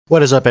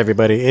What is up,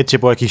 everybody? It's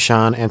your boy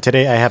Keyshawn, and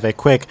today I have a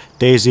quick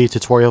DayZ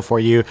tutorial for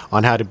you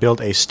on how to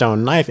build a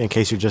stone knife in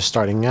case you're just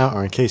starting out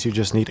or in case you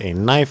just need a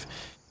knife.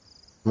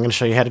 I'm going to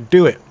show you how to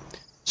do it.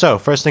 So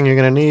first thing you're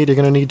going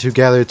to need to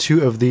gather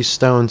 2 of these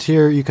stones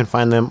here. You can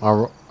find them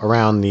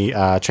around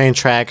the train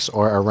tracks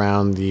or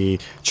around the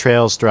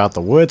trails throughout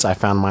the woods. I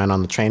found mine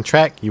on the train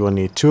track. You will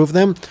need 2 of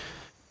them.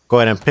 Go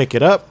ahead and pick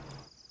it up.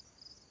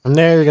 From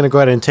there, you're going to go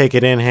ahead and take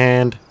it in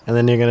hand, and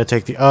then you're going to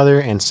take the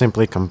other and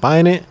simply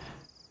combine it.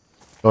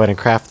 Go ahead and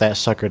craft that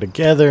sucker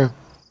together.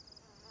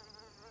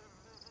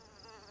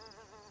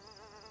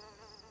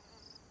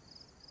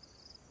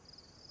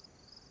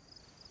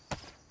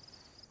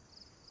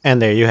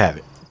 And there you have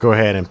it. Go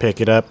ahead and pick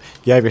it up.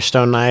 You have your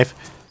stone knife.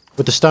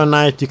 With the stone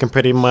knife, you can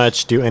pretty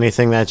much do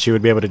anything that you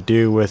would be able to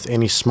do with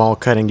any small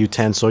cutting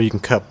utensil. You can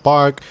cut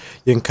bark,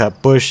 you can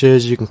cut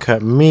bushes, you can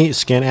cut meat,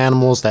 skin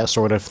animals, that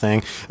sort of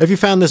thing. If you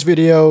found this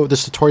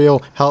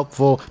tutorial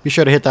helpful, be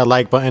sure to hit that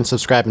like button,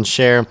 subscribe, and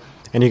share.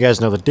 And you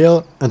guys know the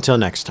deal. Until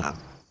next time.